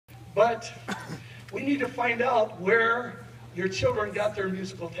But we need to find out where your children got their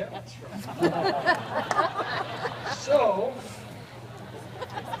musical talents from.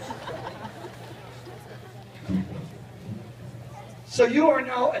 So you are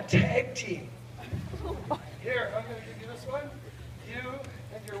now a tag team. Here, I'm going to give you this one. You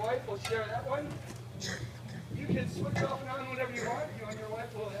and your wife will share that one. You can switch off and on whenever you want. You and your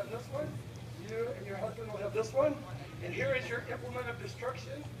wife will have this one. You and your husband will have this one. And here is your implement of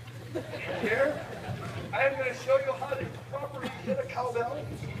destruction. And here, I am going to show you how to properly hit a cowbell.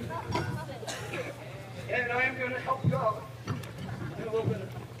 And I am going to help you out in a little bit.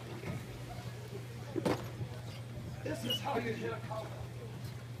 This is how you hit a cowbell.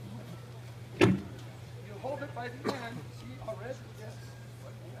 You hold it by the end. See how red? Yes.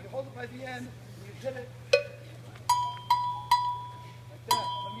 You hold it by the end. And you hit it like that.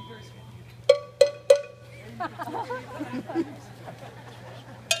 Let me hear you.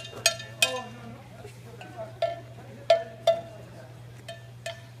 Oh, no. That's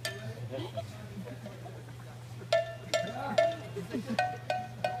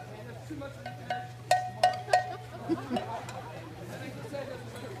too much.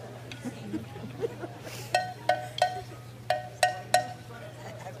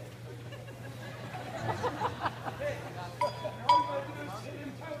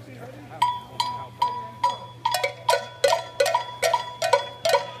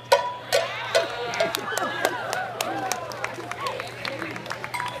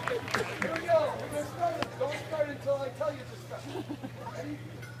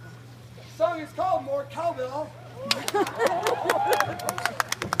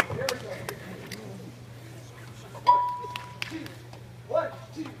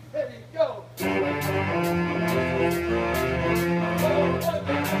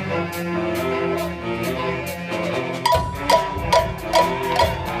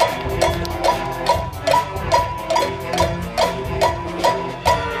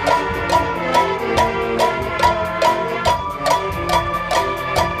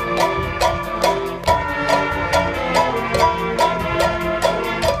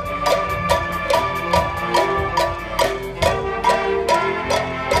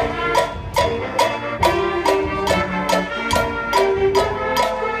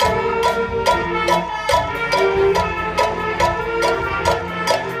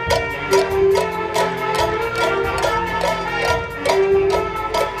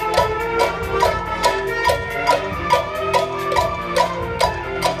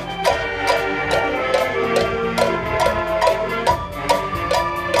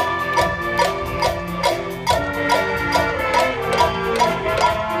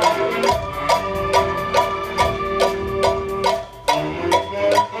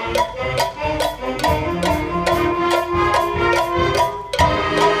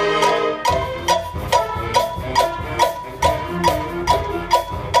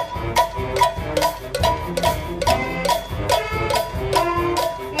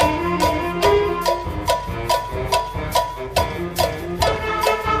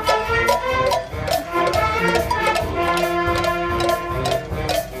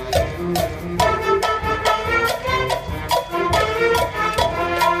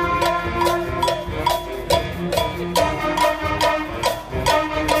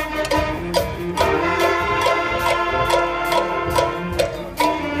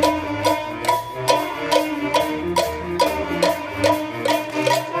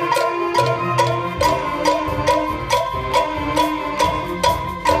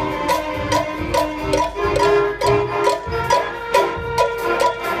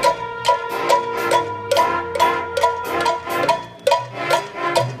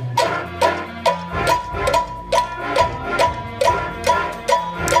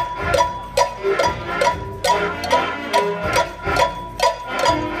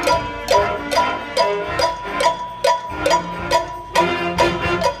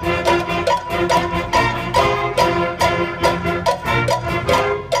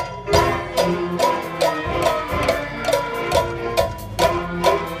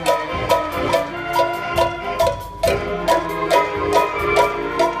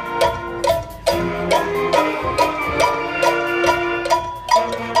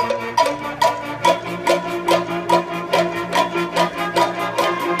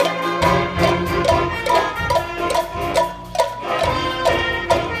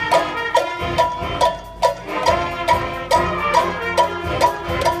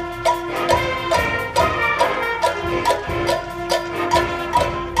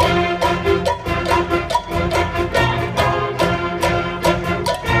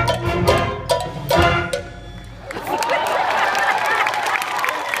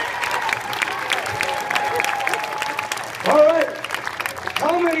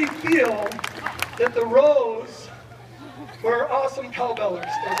 feel that the Rose were awesome cowbellers?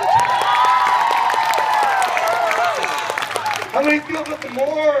 How many feel that the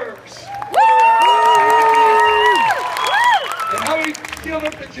Moors? And how many feel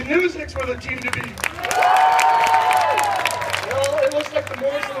that the Januzics were the team to beat? Well, it looks like the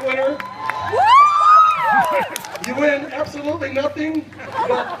Moors are the winner. You win absolutely nothing,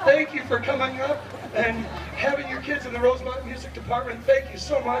 but thank you for coming up and having your kids in the Rosemont Music Department. Thank you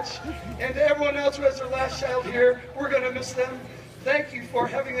so much. And to everyone else who has their last child here, we're going to miss them. Thank you for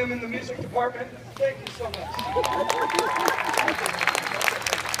having them in the music department. Thank you so much.